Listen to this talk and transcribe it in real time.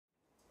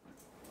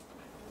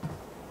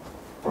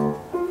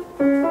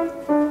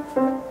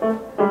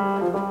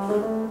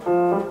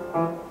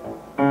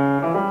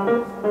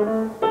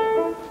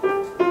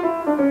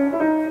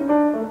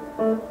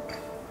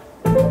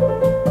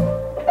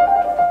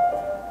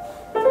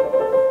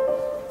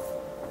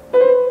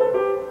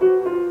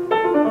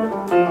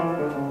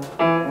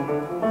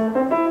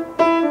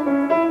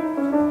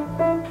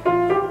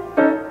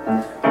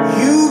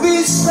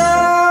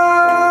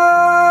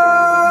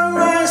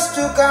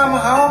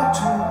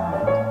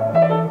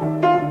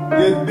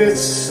It's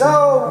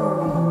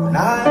so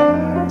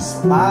nice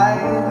by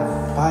the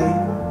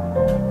fire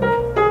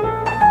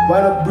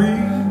when I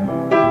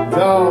breathe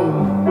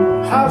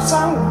down, have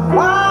some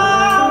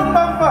warm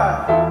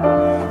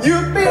fire.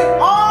 You'd be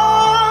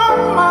all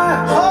my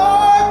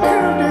heart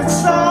could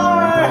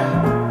desire.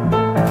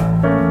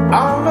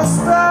 On the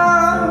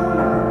star,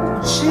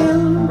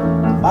 chill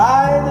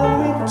by the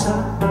winter,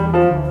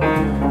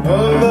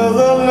 under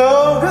the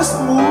longest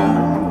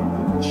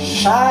moon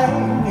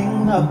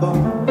shining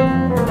above.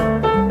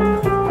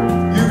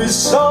 You be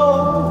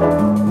so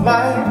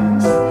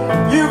nice,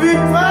 you be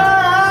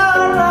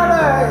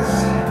paradise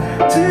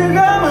to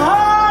come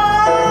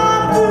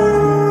home to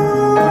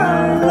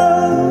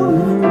love.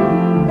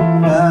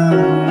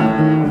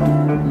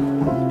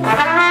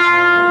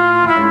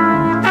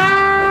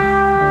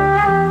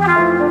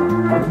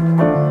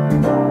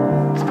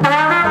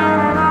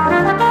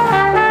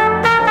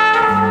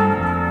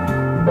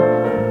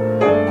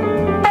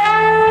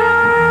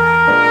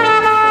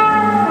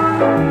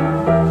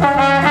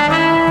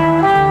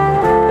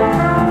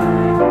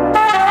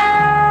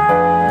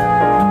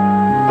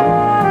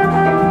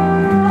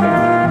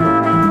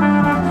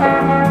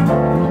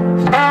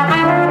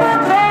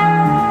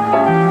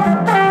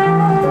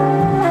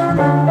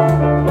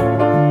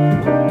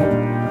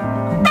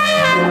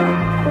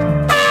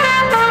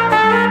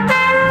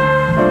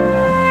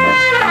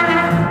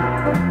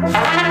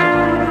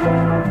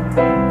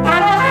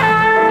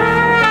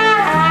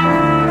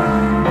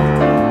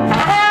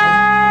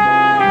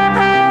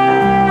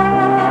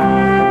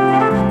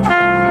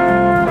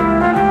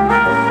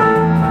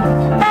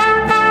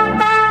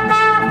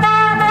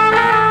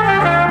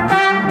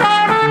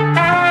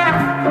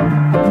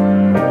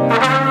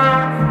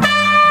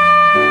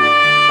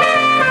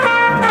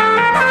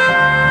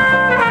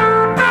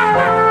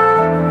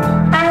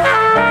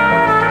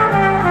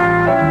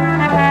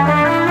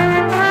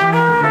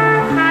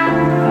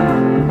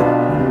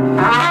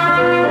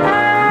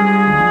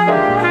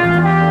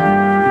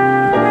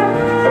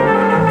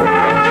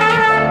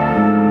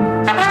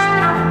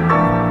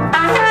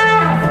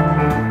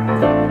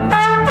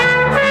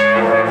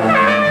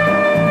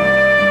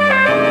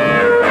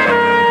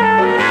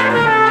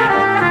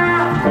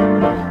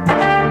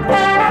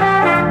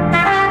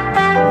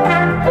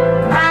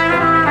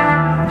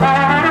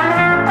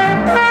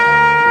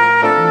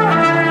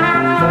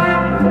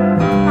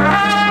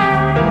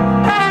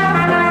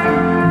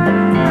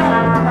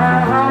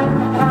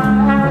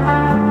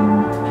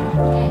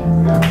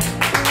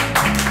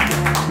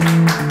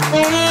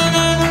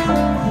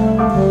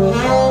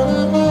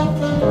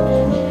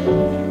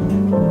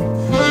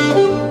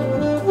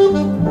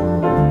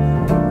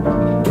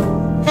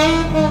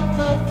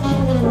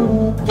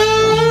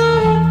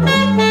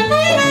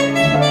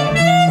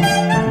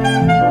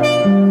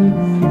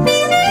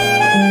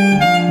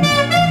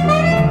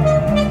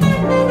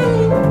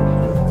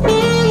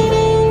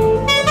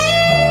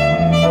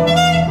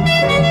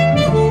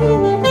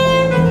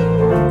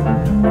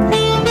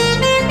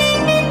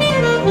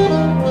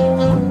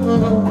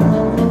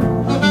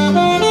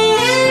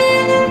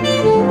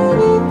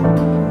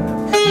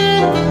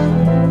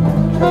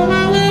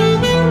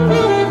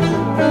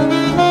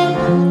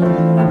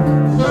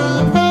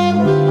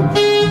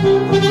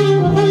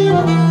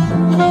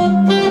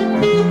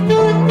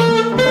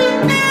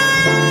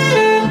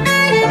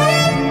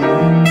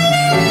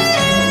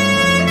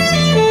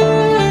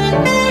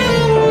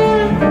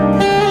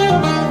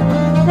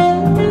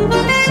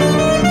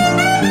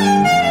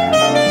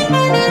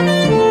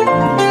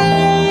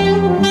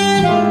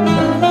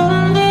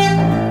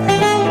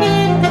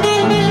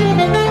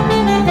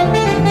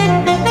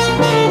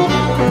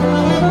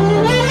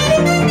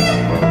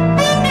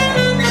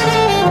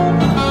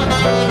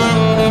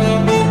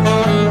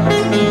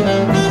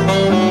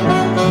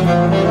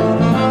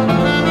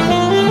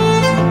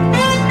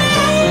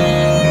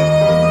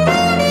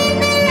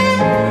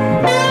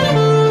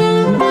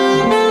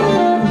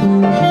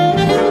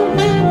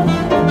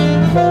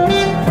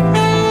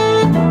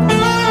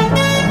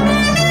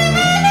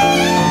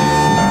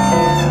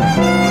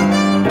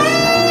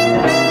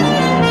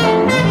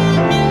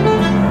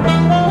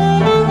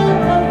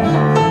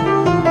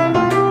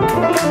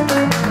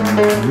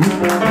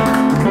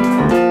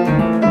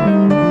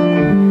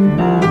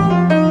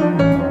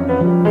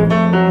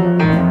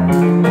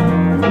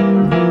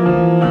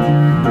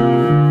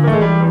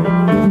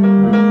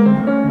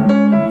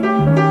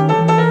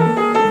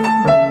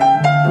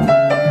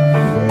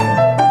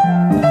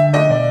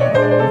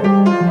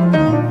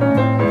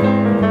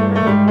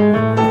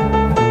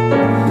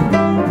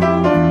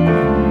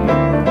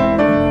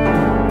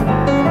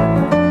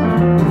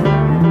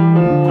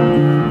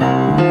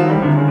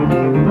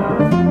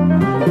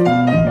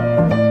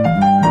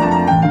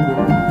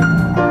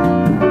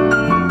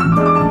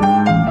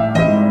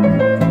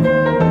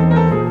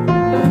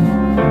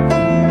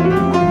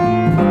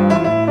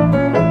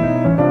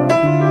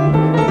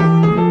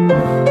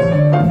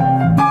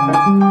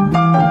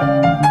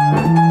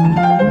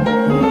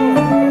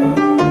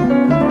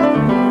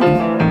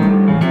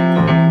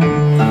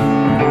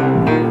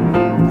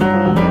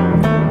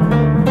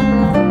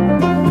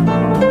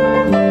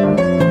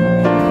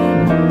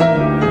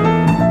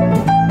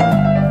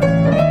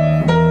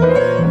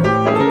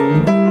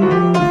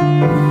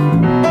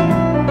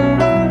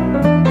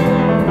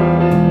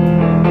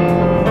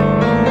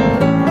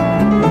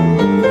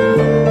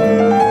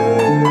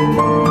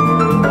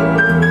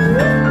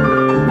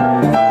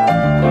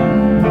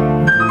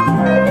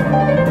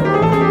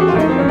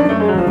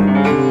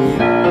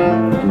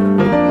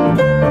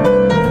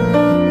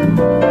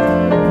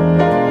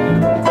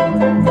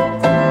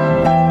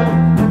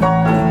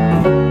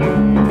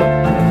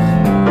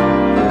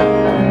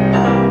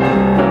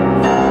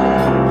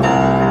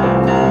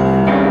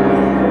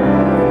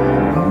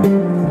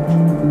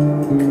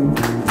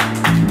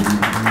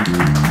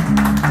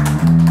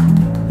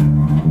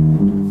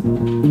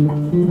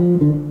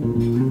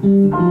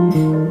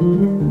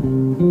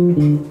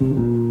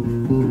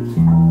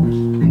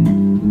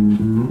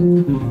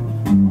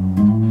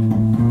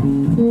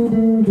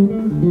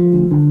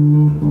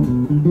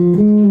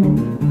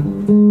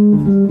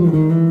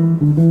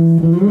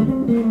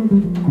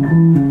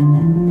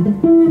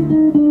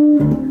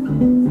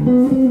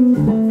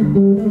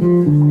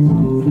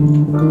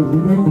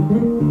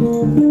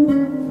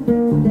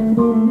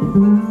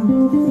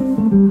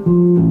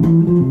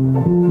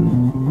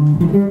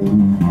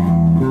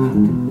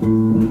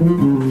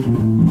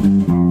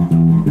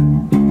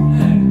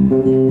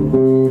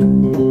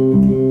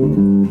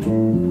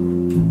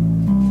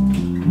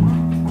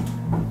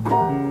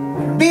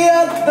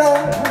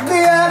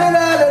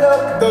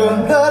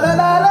 la la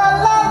la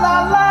la la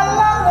la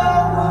la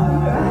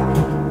la.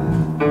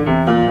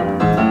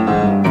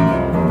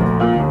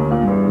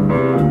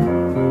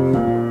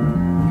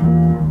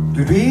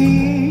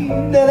 Dee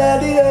da da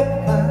dee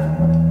da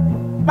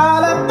ba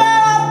da ba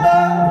ba.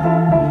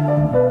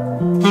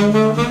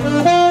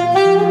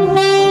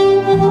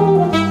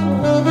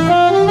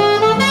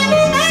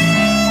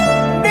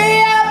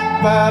 Dee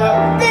ba da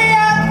dee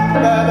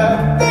ba da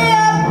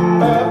dee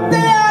ba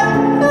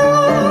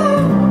dee.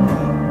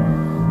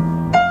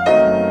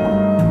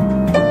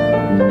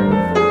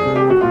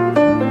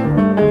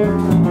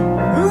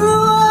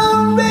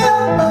 Ooh, dee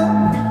ba.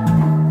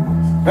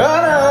 Da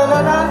da da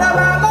da da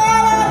da.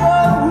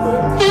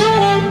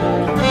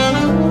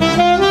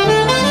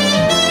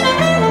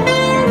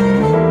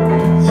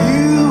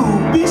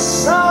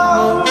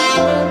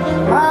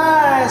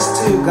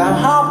 Come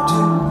home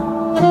to.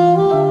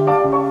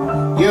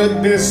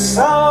 You'd be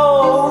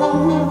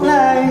so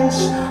nice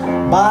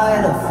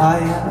by the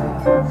fire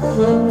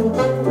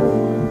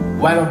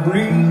while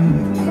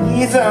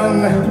breathing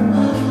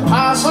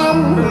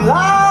awesome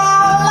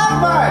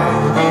lullaby.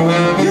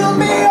 You'll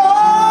be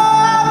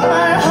all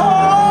my home.